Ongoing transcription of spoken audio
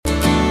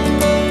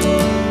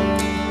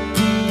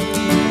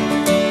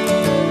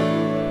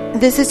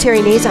This is Terry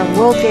Nazon,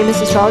 world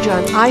famous astrologer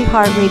on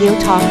iHeartRadio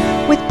Talk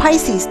with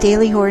Pisces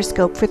Daily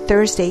Horoscope for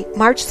Thursday,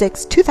 March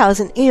 6,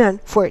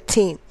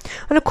 2014.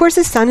 And of course,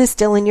 the sun is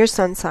still in your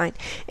sun sign.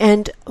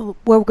 And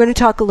we're going to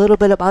talk a little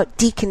bit about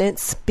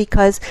decanates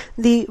because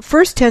the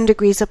first 10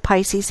 degrees of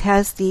Pisces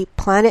has the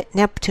planet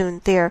Neptune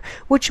there,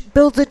 which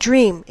builds a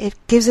dream. It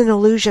gives an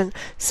illusion,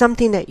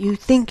 something that you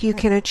think you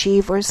can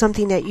achieve or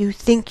something that you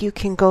think you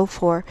can go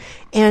for.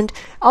 And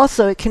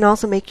also, it can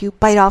also make you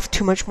bite off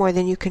too much more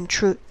than you can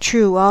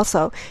chew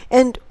also.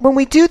 And when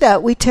we do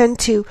that, we tend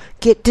to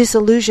get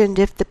disillusioned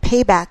if the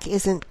payback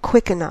isn't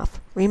quick enough.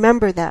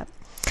 Remember that.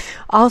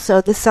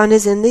 Also, the sun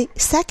is in the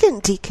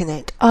second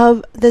decanate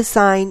of the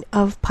sign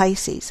of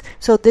Pisces.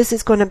 So this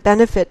is going to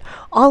benefit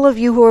all of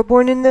you who are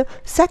born in the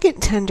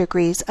second 10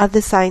 degrees of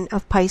the sign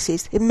of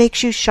Pisces. It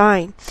makes you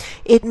shine.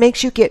 It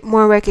makes you get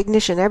more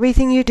recognition.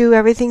 Everything you do,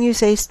 everything you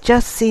say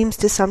just seems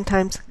to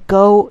sometimes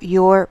go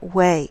your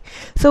way.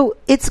 So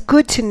it's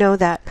good to know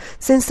that.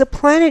 Since the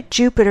planet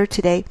Jupiter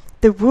today,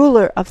 the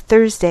ruler of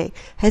Thursday,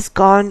 has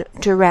gone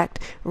direct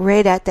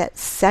right at that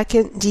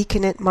second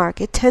decanate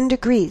mark at 10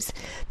 degrees.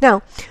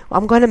 Now,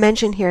 I'm going to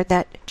mention here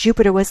that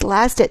Jupiter was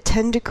last at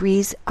 10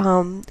 degrees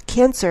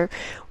Cancer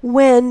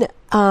when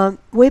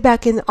way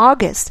back in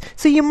August.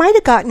 So you might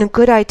have gotten a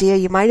good idea.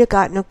 You might have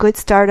gotten a good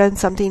start on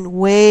something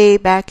way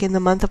back in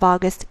the month of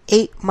August,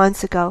 8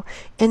 months ago.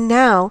 And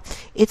now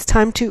it's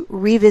time to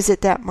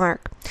revisit that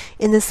mark.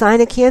 In the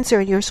sign of Cancer,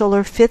 in your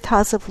solar fifth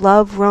house of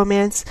love,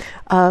 romance,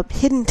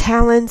 hidden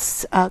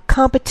talents,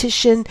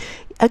 competition,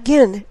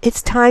 again,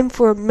 it's time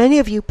for many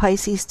of you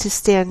Pisces to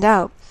stand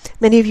out.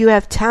 Many of you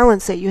have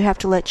talents that you have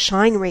to let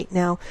shine right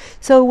now.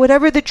 So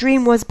whatever the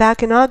dream was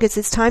back in August,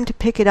 it's time to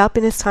pick it up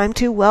and it's time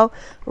to, well,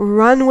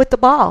 run with the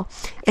ball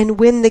and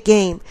win the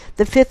game.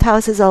 The fifth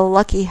house is a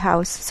lucky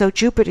house. So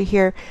Jupiter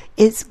here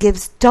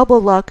gives double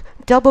luck,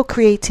 double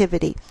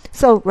creativity.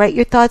 So write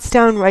your thoughts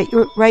down, write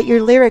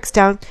your lyrics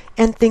down,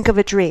 and think of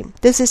a dream.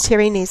 This is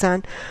Terry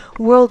Nazon,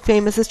 world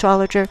famous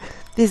astrologer.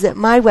 Visit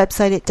my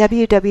website at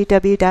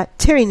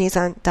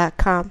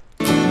www.terrynazon.com.